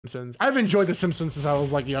Simpsons. I've enjoyed The Simpsons since I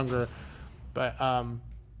was like younger, but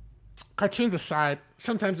cartoons aside,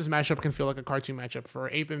 sometimes this matchup can feel like a cartoon matchup for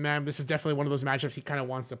 8BitMan. This is definitely one of those matchups he kind of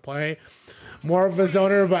wants to play. More of a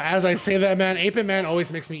zoner, but as I say that, man, 8BitMan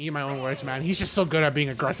always makes me eat my own words, man. He's just so good at being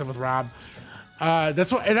aggressive with Rob.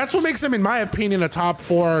 That's what makes him, in my opinion, a top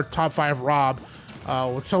 4, top 5 Rob.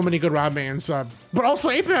 With so many good Rob bands. But also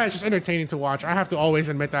 8BitMan is just entertaining to watch. I have to always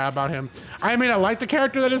admit that about him. I mean, I like the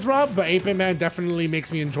character that is Rob, but 8BitMan definitely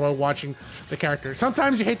makes me enjoy watching the character.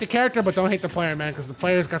 Sometimes you hate the character, but don't hate the player, man, because the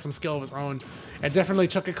player's got some skill of his own. And definitely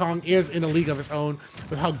Chunkykong is in a league of his own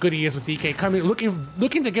with how good he is with DK.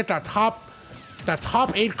 Looking to get that top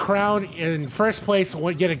 8 crown in first place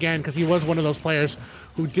yet again, because he was one of those players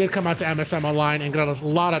who did come out to MSM online and got us a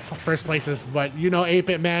lot of first places. But you know,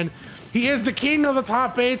 8BitMan, he is the king of the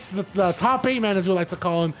top 8s, the top 8 man as we like to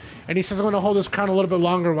call him, and he says I'm going to hold his crown a little bit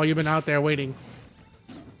longer while you've been out there waiting.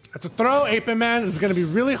 That's a throw. 8BitMan is going to be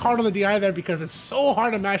really hard on the DI there because it's so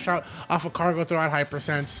hard to mash out off a cargo throw at high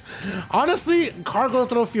percents. Honestly, cargo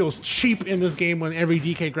throw feels cheap in this game when every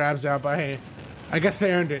DK grabs out, but hey, I guess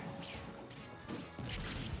they earned it.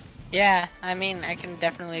 Yeah, I mean, I can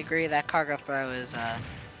definitely agree that cargo throw is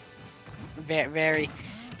very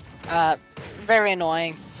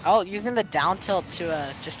annoying. Oh, using the down tilt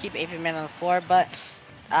to just keep 8BitMan on the floor, but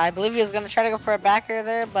I believe he was going to try to go for a backer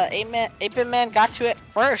there, but 8BitMan got to it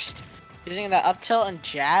first. Using the up tilt and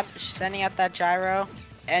jab, sending out that gyro,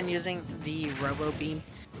 and using the robo beam.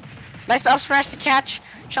 Nice up smash to catch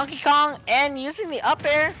Chunkykong, and using the up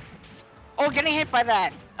air. Oh, getting hit by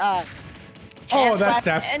that. Oh, that's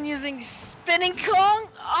def. And using spinning Kong.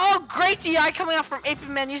 Oh, great DI coming out from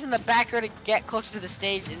 8BitMan, using the backer to get closer to the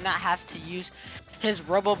stage and not have to use his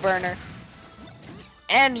robo burner.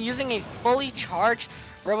 And using a fully charged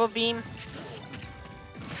robo beam.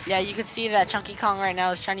 Yeah, you can see that Chunkykong right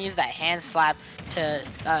now is trying to use that hand slap to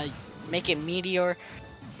make it meteor.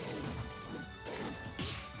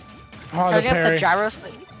 Oh, the parry. The gyro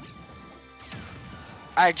split.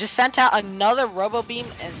 Alright, just sent out another robo beam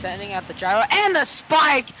and sending out the gyro and the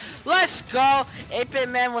spike. Let's go,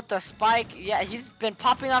 8BitMan with the spike. Yeah, he's been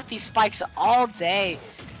popping off these spikes all day.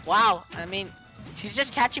 Wow, I mean, he's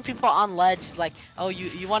just catching people on ledge. Like, oh,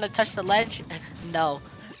 you want to touch the ledge? No.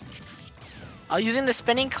 Oh, using the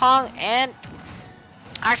spinning Kong and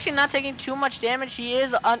actually not taking too much damage. He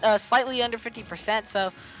is slightly under 50%,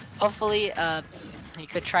 so hopefully he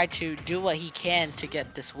could try to do what he can to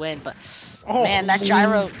get this win. But oh, man, that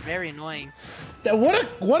gyro, very annoying.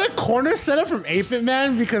 What a corner setup from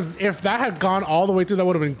 8BitMan, because if that had gone all the way through, that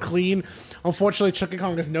would have been clean. Unfortunately,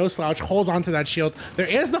 Chunkykong is no slouch, holds onto that shield. There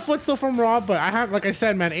is the footstool from Rob, but like I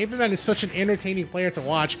said, man, 8BitMan is such an entertaining player to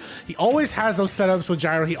watch. He always has those setups with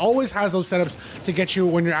gyro. He always has those setups to get you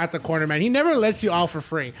when you're at the corner, man. He never lets you out for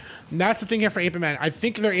free. And that's the thing here for 8BitMan. I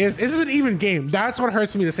think this is an even game. That's what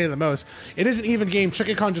hurts me to say the most. It is an even game.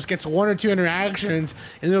 Chunkykong just gets 1 or 2 interactions,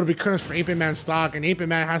 and it'll be cursed for 8BitMan stock, and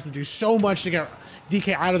 8BitMan has to do so much to get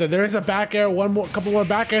DK out of there. There is a back air, couple more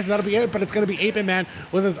back airs, and that'll be it, but it's going to be 8BitMan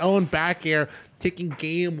with his own back air taking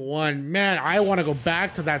game 1. Man, I want to go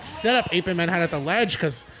back to that setup 8BitMan had at the ledge,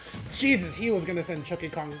 because Jesus, he was going to send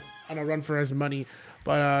Chunkykong on a run for his money.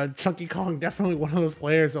 But Chunkykong, definitely one of those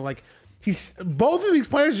players that, like, both of these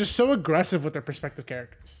players are just so aggressive with their respective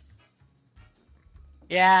characters.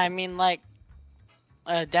 Yeah, I mean, like,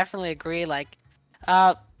 definitely agree. Like,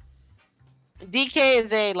 DK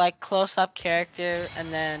is a close-up character,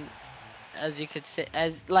 and then as you could say,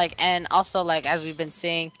 and also as we've been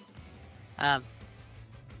seeing,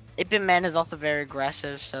 8BitMan is also very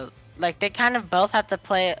aggressive. So they kind of both have to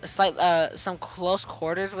play some close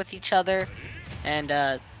quarters with each other,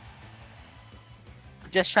 and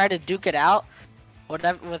just try to duke it out,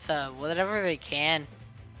 whatever they can.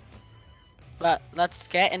 But let's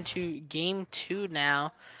get into game 2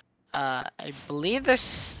 now. I believe they're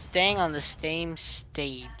staying on the same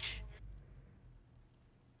stage.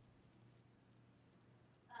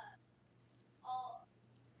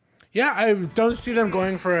 Yeah, I don't see them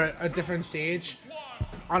going for a different stage.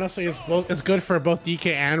 Honestly, it's good for both DK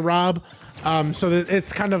and Rob. So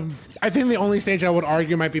it's kind of, I think the only stage I would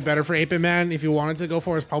argue might be better for 8BitMan if you wanted to go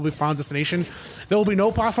for is probably Final Destination. There will be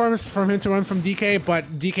no platforms for him to run from DK,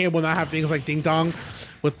 but DK will not have things like Ding Dong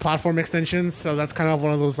with platform extensions. So that's kind of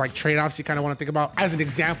one of those trade-offs you kind of want to think about as an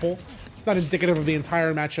example. It's not indicative of the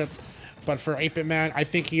entire matchup, but for 8BitMan, I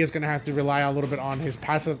think he is going to have to rely a little bit on his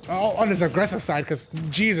on his aggressive side, because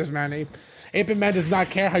Jesus, man, 8BitMan does not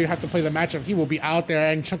care how you have to play the matchup. He will be out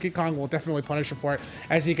there, and Chunkykong will definitely punish him for it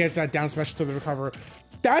as he gets that down smash to the recover.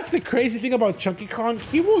 That's the crazy thing about Chunkykong.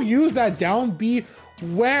 He will use that down B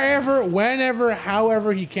wherever, whenever,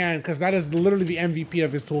 however he can, because that is literally the MVP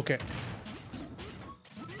of his toolkit.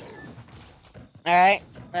 All right.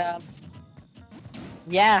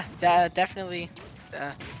 Yeah, definitely.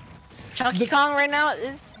 Chunkykong right now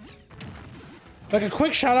is like a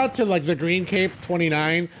quick shout out to like the Green Cape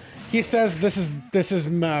 29. He says this is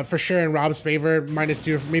for sure in Rob's favor,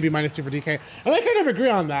 -2, maybe -2 for DK. And I kind of agree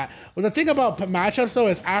on that. But the thing about matchups though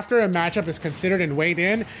is after a matchup is considered and weighed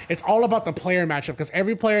in, it's all about the player matchup because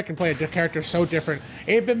every player can play a character so different.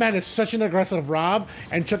 8BitMan is such an aggressive Rob,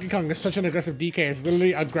 and Chunkykong is such an aggressive DK. It's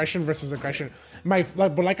literally aggression versus aggression.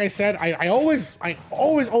 But like I said, I always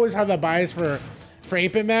have that bias for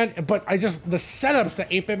 8BitMan, but the setups that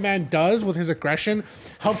 8BitMan does with his aggression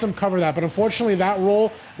helps him cover that. But unfortunately, that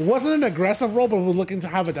role wasn't an aggressive role, but we're looking to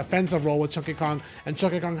have a defensive role with Chunkykong, and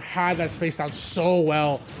Chunkykong had that spaced out so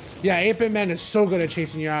well. Yeah, 8BitMan is so good at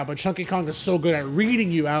chasing you out, but Chunkykong is so good at reading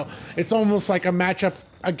you out. It's almost like a matchup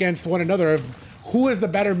against one another of who is the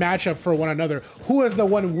better matchup for one another? Who is the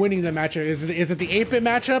one winning the matchup? Is it the 8-bit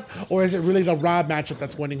matchup, or is it really the Rob matchup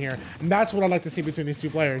that's winning here? And that's what I like to see between these two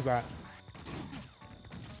players.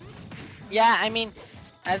 Yeah, I mean,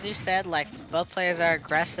 as you said, like, both players are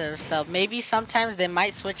aggressive, so maybe sometimes they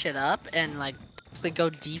might switch it up and, like, go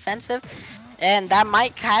defensive, and that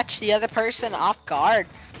might catch the other person off guard.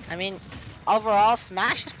 I mean, overall,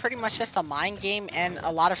 Smash is pretty much just a mind game and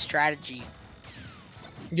a lot of strategy.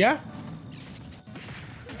 Yeah.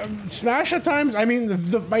 Smash at times, I mean,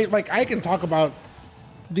 I can talk about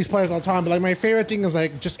these players all the time, but, like, my favorite thing is,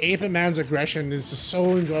 like, just 8BitMan's aggression is just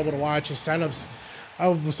so enjoyable to watch. His setups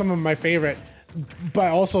of some of my favorite,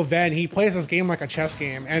 but also then he plays this game like a chess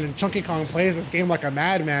game, and Chunkykong plays this game like a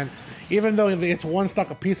madman. Even though it's one stock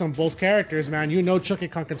apiece on both characters, man, you know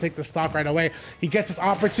Chunkykong can take the stock right away. He gets his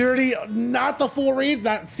opportunity, not the full read.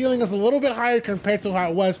 That ceiling is a little bit higher compared to how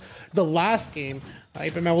it was the last game.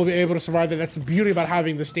 8BitMan will be able to survive that. That's the beauty about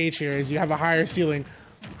having the stage here, is you have a higher ceiling.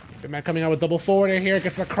 8BitMan coming out with double forward here,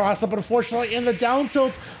 gets the cross up, unfortunately, in the down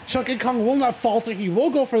tilt. Chunkykong will not falter. He will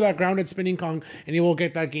go for that grounded spinning Kong, and he will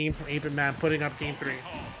get that game from 8BitMan, putting up game 3.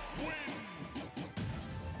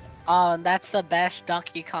 Oh, that's the best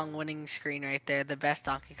Donkey Kong winning screen right there. The best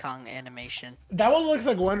Donkey Kong animation. That one looks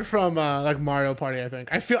like one from like Mario Party, I think.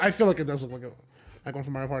 I feel like it does look like one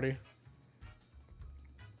from Mario Party.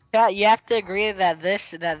 Yeah, you have to agree that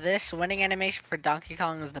this winning animation for Donkey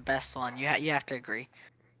Kong is the best one. You have to agree.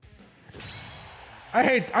 I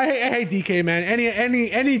hate DK, man.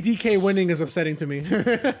 Any DK winning is upsetting to me.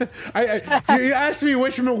 You ask me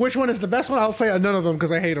which one is the best one, I'll say none of them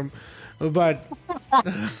because I hate them. But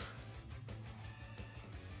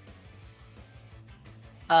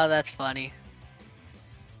oh, that's funny.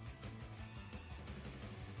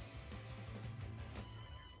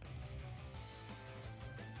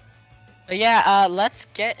 But yeah, let's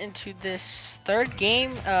get into this third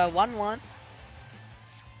game, 1-1.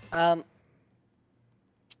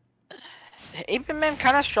 8BitMan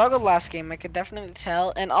kind of struggled last game, I could definitely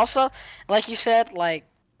tell. And also, like you said, like,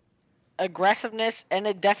 aggressiveness, and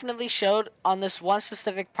it definitely showed on this one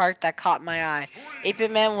specific part that caught my eye.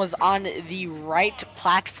 8BitMan was on the right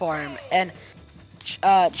platform, and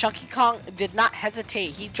Chunkykong did not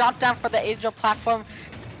hesitate. He dropped down for the Angel platform.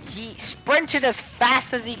 He sprinted as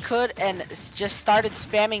fast as he could and just started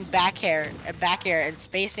spamming back air and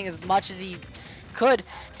spacing as much as he could,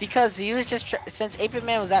 because he was just since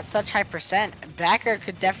 8BitMan was at such high percent, back air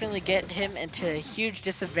could definitely get him into a huge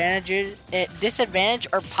disadvantage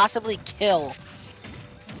or possibly kill.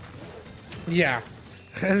 Yeah.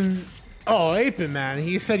 And oh, 8BitMan,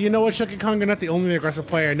 he said, you know what, Chunkykong, you're not the only aggressive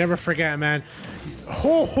player. Never forget, man.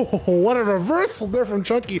 Oh, what a reversal there from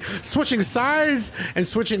Chunky. Switching sides and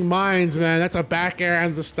switching minds, man. That's a back air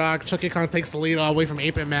and the stock. Chunkykong takes the lead all the way from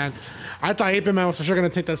 8BitMan. I thought 8BitMan was for sure going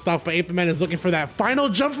to take that stock, but 8BitMan is looking for that final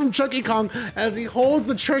jump from Chunkykong as he holds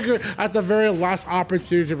the trigger at the very last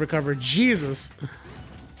opportunity to recover. Jesus.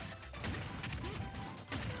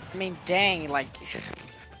 I mean, dang, like,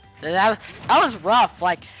 that was rough.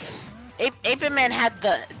 Like, 8BitMan had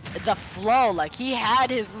the flow, like, he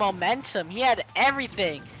had his momentum, he had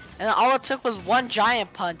everything, and all it took was one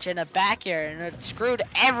giant punch and a back air, and it screwed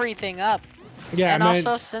everything up. Yeah, and man.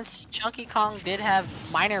 Also, since Chunkykong did have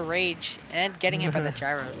minor rage and getting hit by the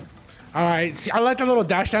gyro. All right, see, I like that little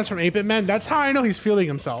dash dance from 8BitMan. That's how I know he's feeling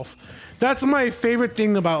himself. That's my favorite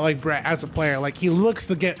thing about, like, Brett as a player. Like, he looks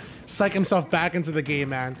to psych himself back into the game,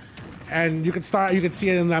 man. And you can see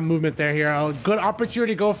it in that movement there here. A good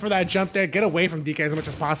opportunity to go for that jump there. Get away from DK as much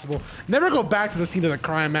as possible. Never go back to the scene of the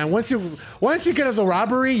crime, man. Once you get to the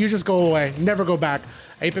robbery, you just go away. Never go back.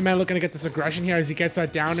 8BitMan looking to get this aggression here as he gets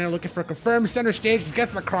that down there, looking for a confirmed center stage. He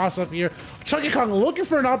gets the cross up here. Chunkykong looking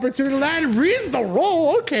for an opportunity to land, reads the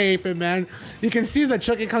roll. Okay, 8BitMan. You can see that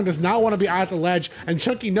Chunkykong does not want to be at the ledge, and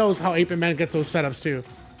Chunky knows how 8BitMan gets those setups too.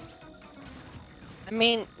 I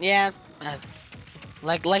mean, yeah,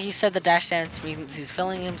 like he said, the dash dance means he's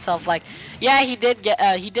feeling himself like, yeah, he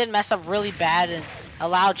did mess up really bad and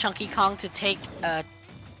allow Chunkykong to take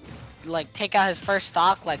out his first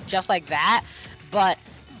stock just like that, but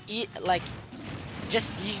you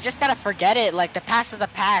just gotta forget it. Like, the past is the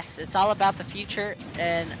past. It's all about the future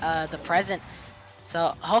and the present.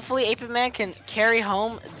 So hopefully 8BitMan can carry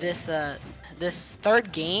home this this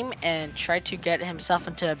third game and try to get himself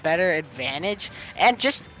into a better advantage. And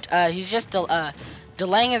he's just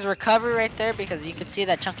delaying his recovery right there, because you could see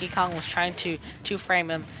that Chunkykong was trying to two-frame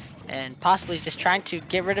him and possibly just trying to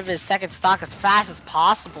get rid of his second stock as fast as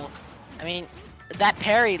possible. I mean, that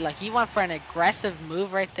parry, he went for an aggressive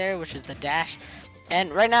move right there, which is the dash.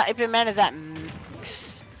 And right now, 8BitMan is at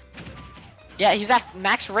max. Yeah, he's at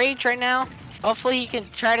max rage right now. Hopefully, he can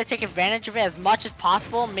try to take advantage of it as much as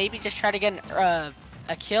possible. Maybe just try to get a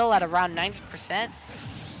kill at around 90%.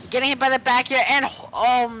 Getting hit by the back here, and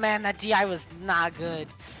oh man, that DI was not good.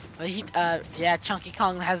 But yeah,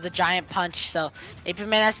 Chunkykong has the giant punch, so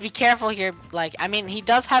 8BitMan has to be careful here. I mean, he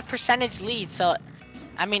does have percentage lead, so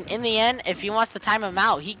I mean, in the end, if he wants to time him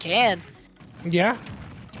out, he can. Yeah.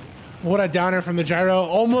 What a downer from the gyro.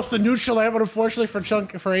 Almost the neutral air, but unfortunately for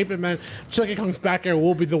 8BitMan, Chunkykong's back air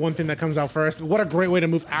will be the one thing that comes out first. What a great way to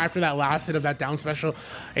move after that last hit of that down special.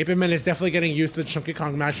 8BitMan is definitely getting used to the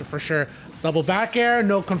Chunkykong matchup for sure. Double back air,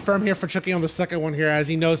 no confirm here for Chunky on the second one here, as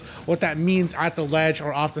he knows what that means at the ledge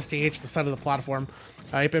or off the stage, the side of the platform.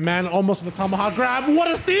 8BitMan almost with the tomahawk grab. What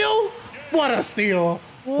a steal! What a steal!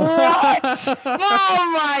 What?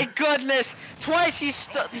 Oh my goodness! Twice he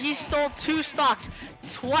stole two stocks.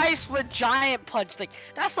 Twice with giant punch.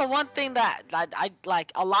 That's the one thing that I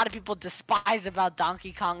like. A lot of people despise about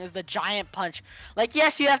Donkey Kong is the giant punch.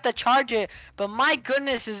 Yes, you have to charge it, but my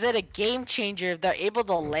goodness, is it a game changer if they're able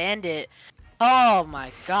to land it? Oh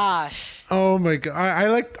my gosh. Oh my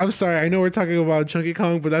god. I'm sorry, I know we're talking about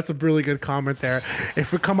Chunkykong, but that's a really good comment there.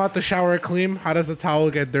 If we come out the shower clean, how does the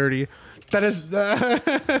towel get dirty? That is oh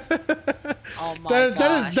my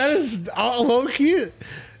gosh. That is low key.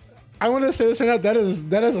 I want to say this right now. That is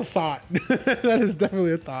a thought. That is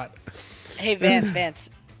definitely a thought. Hey Vance.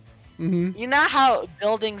 Mm-hmm. You know how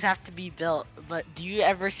buildings have to be built, but do you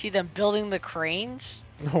ever see them building the cranes?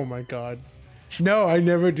 Oh my god. No, I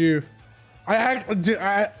never do. I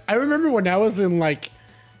remember when I was in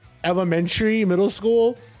elementary, middle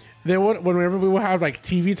school, whenever we would have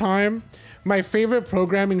TV time, my favorite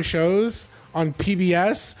programming shows on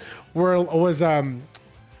PBS was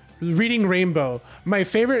Reading Rainbow.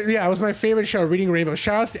 It was my favorite show, Reading Rainbow.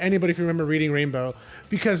 Shout outs to anybody if you remember Reading Rainbow,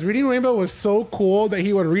 because Reading Rainbow was so cool that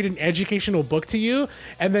he would read an educational book to you,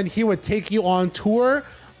 and then he would take you on tour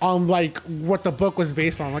on what the book was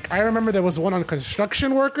based on. I remember there was one on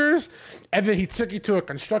construction workers, and then he took you to a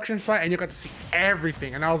construction site and you got to see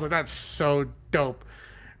everything. And I was like, that's so dope.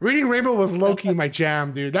 Reading Rainbow was low-key my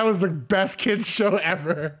jam, dude. That was the best kids show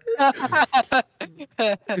ever.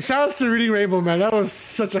 Shout outs to Reading Rainbow, man. That was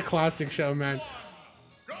such a classic show, man.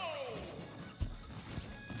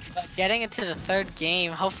 Getting into the third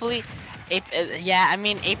game, hopefully, I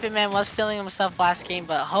mean, 8BitMan was feeling himself last game,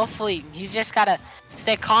 but hopefully he's just gotta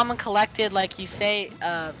stay calm and collected, like you say.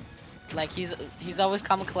 He's always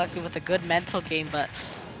calm and collected with a good mental game, but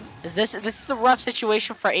this is a rough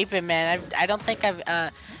situation for 8BitMan. I don't think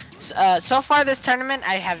I've so far this tournament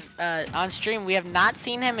I have on stream, we have not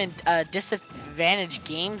seen him in disadvantage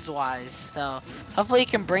games wise, so hopefully he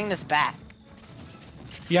can bring this back.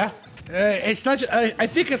 Yeah. It's not. I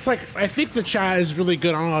think the chat is really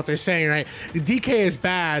good on what they're saying, right? DK is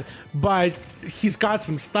bad, but he's got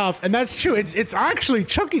some stuff, and that's true. It's actually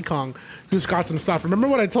Chunkykong who's got some stuff. Remember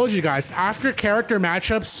what I told you guys? After character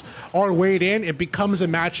matchups are weighed in, it becomes a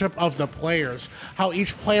matchup of the players. How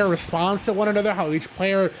each player responds to one another, how each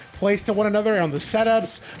player plays to one another on the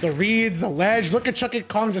setups, the reads, the ledge. Look at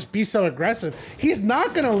Chunkykong just be so aggressive. He's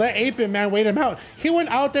not gonna let 8BitMan wait him out. He went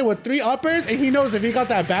out there with 3 uppers, and he knows if he got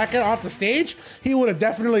that back air off the stage, he would have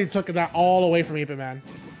definitely took that all away from 8BitMan.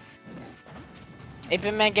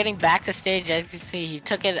 8BitMan getting back to stage, as you can see, he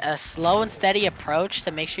took it a slow and steady approach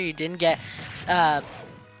to make sure you didn't get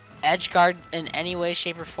edge guard in any way,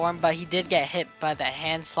 shape, or form, but he did get hit by the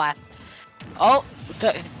hand slap. Oh,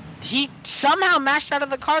 he somehow mashed out of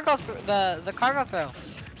the cargo the cargo throw.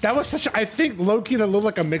 That was such a, I think low-key that looked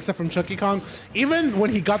like a mix-up from Chunkykong. Even when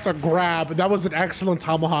he got the grab, that was an excellent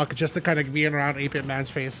tomahawk just to kind of be in around 8BitMan's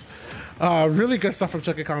face. Really good stuff from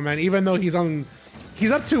Chunkykong, man. Even though he's up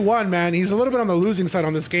 2-1, man. He's a little bit on the losing side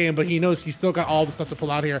on this game, but he knows he's still got all the stuff to pull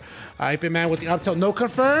out here. 8BitMan with the up tilt, no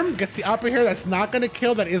confirm. Gets the upper here. That's not going to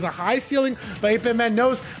kill. That is a high ceiling, but 8BitMan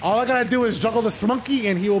knows all I got to do is juggle the Smunky,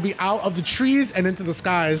 and he will be out of the trees and into the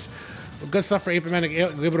skies. Good stuff for 8BitMan to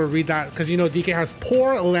be able to read that, because you know DK has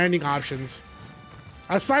poor landing options.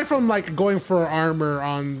 Aside from like going for armor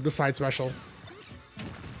on the side special.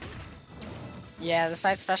 Yeah, the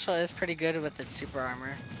side special is pretty good with its super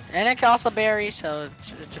armor. And it can also bury, so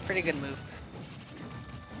it's a pretty good move.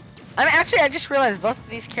 I mean, actually, I just realized both of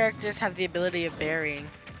these characters have the ability of burying.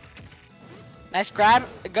 Nice grab.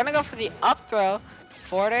 Gonna go for the up throw.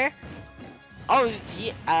 Forwarder. Oh,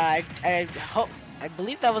 I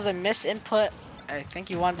believe that was a misinput. I think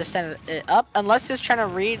he wanted to send it up, unless he was trying to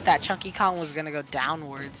read that Chunkykong was gonna go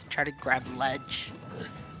downwards, try to grab ledge.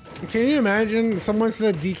 Can you imagine someone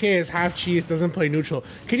said DK is half cheese, doesn't play neutral?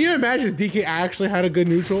 Can you imagine if DK actually had a good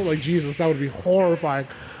neutral? Like Jesus, that would be horrifying.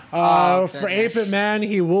 For 8BitMan,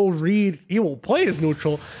 he will play his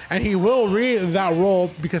neutral, and he will read that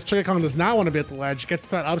role because Chunkykong does not want to be at the ledge, gets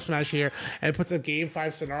that up smash here, and puts a game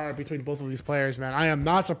 5 scenario between both of these players, man. I am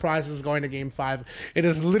not surprised this is going to game 5. It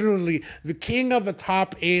is literally the king of the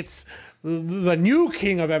top 8s, the new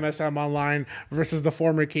king of MSM Online versus the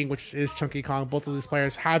former king, which is Chunkykong. Both of these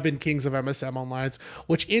players have been kings of MSM Online,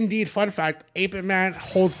 which indeed, fun fact, 8BitMan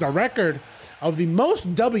holds the record of the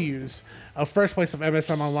most W's of first place of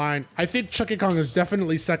MSM Online. I think Chunkykong is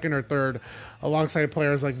definitely second or third alongside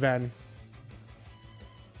players like Ven.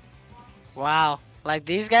 Wow, like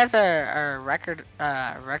these guys are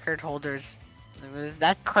record holders.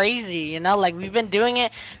 That's crazy, you know, like we've been doing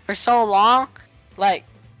it for so long. Like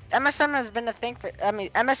MSM has been a thing for, I mean,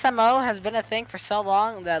 MSMO has been a thing for so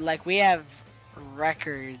long that like we have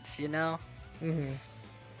records, you know?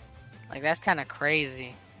 Like that's kind of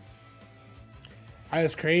crazy. That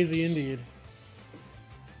is crazy indeed.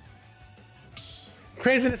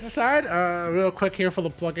 Craziness aside, real quick here for the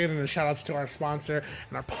plugin and the shout outs to our sponsor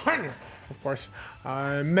and our partner, of course,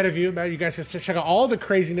 MetaView. Man, you guys can check out all the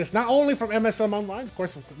craziness, not only from MSM Online, of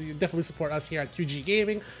course, you definitely support us here at QG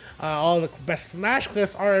Gaming. All the best Smash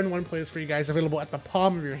clips are in one place for you guys, available at the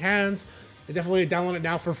palm of your hands. You definitely download it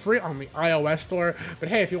now for free on the iOS store. But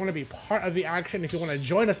hey, if you want to be part of the action, if you want to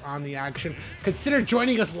join us on the action, consider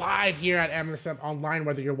joining us live here at MSM Online,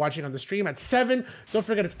 whether you're watching on the stream at 7. Don't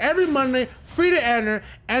forget, it's every Monday, free to enter,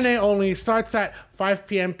 NA only, starts at 5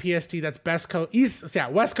 p.m. PST. That's West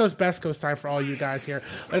Coast, Best Coast time for all you guys here.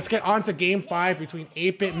 Let's get on to Game 5 between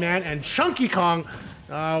 8BitMan and Chunkykong.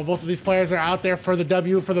 Both of these players are out there for the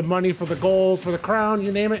W, for the money, for the gold, for the crown,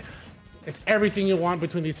 you name it. It's everything you want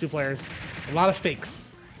between these two players. A lot of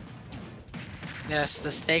stakes. Yes,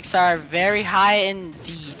 the stakes are very high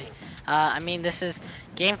indeed. I mean, this is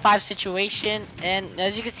game 5 situation, and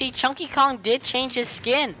as you can see, Chunkykong did change his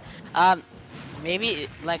skin. Maybe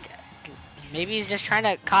he's just trying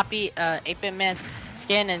to copy 8BitMan's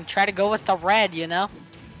skin and try to go with the red, you know?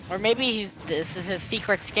 Or maybe this is his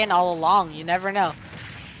secret skin all along. You never know.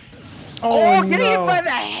 Oh, getting hit by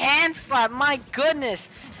the hand slap! My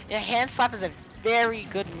goodness. Yeah, hand slap is a very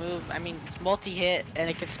good move. I mean, it's multi-hit and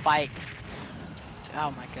it can spike.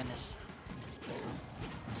 Oh my goodness.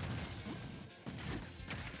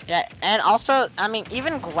 Yeah, and also, I mean,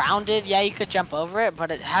 even grounded, yeah, you could jump over it,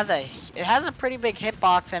 but it has a pretty big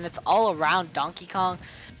hitbox, and it's all around Donkey Kong.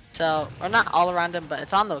 So, or not all around him, but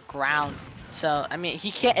it's on the ground. So, I mean,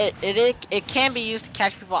 he can't. It can be used to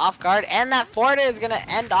catch people off guard, and that forward is gonna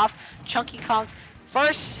end off Chunkykong's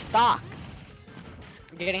first stock.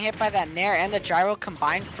 Getting hit by that nair and the gyro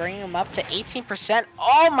combined, bringing him up to 18%.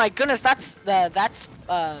 Oh my goodness,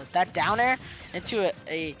 that down air into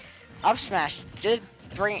a up smash did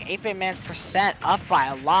bring 8BitMan's percent up by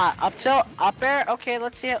a lot. Up tilt, up air. Okay,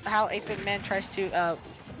 let's see how 8BitMan tries to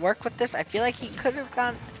work with this. I feel like he could have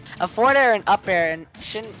gone a forward air and up air and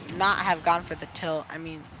should not have gone for the tilt. I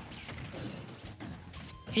mean,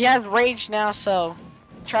 he has rage now, so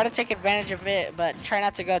try to take advantage of it, but try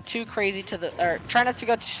not to go too crazy try not to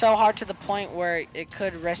go so hard to the point where it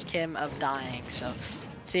could risk him of dying. So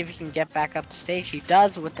see if he can get back up the stage. He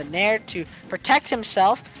does with the nair to protect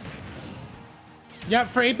himself. Yeah,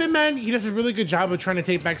 for 8BitMan, he does a really good job of trying to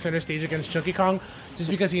take back center stage against Chunkykong,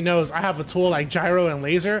 just because he knows I have a tool like gyro and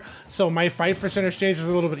laser, so my fight for center stage is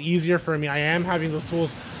a little bit easier for me. I am having those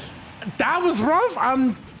tools. That was rough.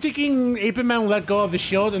 thinking 8BitMan let go of the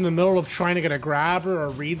shield in the middle of trying to get a grab or a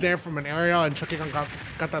read there from an aerial, and Chunkykong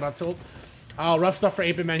got that up tilt. Rough stuff for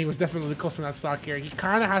 8BitMan. He was definitely close in that stock here. He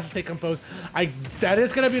kind of has to stay composed. That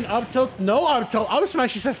is going to be an up tilt. No up tilt. Up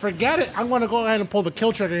smash. He said, forget it. I'm going to go ahead and pull the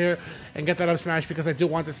kill trigger here and get that up smash because I do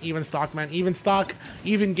want this even stock, man. Even stock,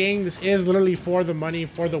 even game. This is literally for the money,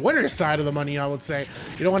 for the winner's side of the money, I would say.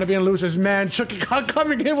 You don't want to be in losers, man. Chunkykong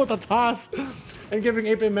coming in with a toss and giving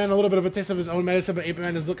 8BitMan a little bit of a taste of his own medicine, but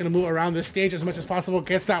 8BitMan is looking to move around this stage as much as possible.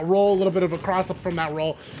 Gets that roll, a little bit of a cross up from that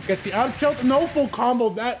roll. Gets the up tilt, no full combo.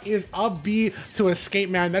 That is up B to escape,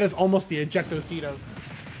 man. That is almost the ejectocito.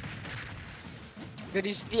 Good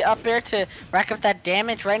use of the up air to rack up that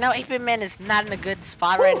damage. Right now, 8BitMan is not in a good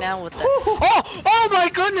spot right now with the... Oh my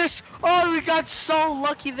goodness! Oh, we got so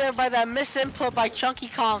lucky there by that misinput by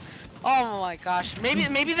Chunkykong. Oh my gosh.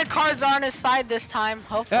 Maybe the cards are on his side this time.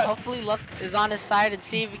 Hopefully luck is on his side and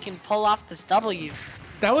see if he can pull off this W.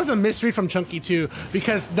 That was a misread from Chunky too,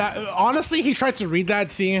 because that honestly he tried to read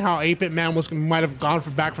that, seeing how 8BitMan might have gone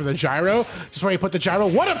back for the gyro, just where he put the gyro.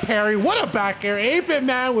 What a parry! What a back air!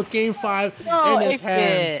 8BitMan with game 5 in his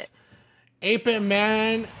hands.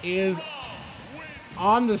 8BitMan is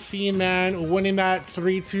on the scene, man, winning that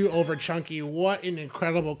 3-2 over Chunky. What an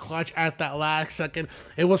incredible clutch at that last second.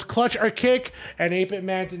 It was clutch or kick, and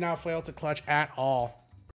 8BitMan did not fail to clutch at all.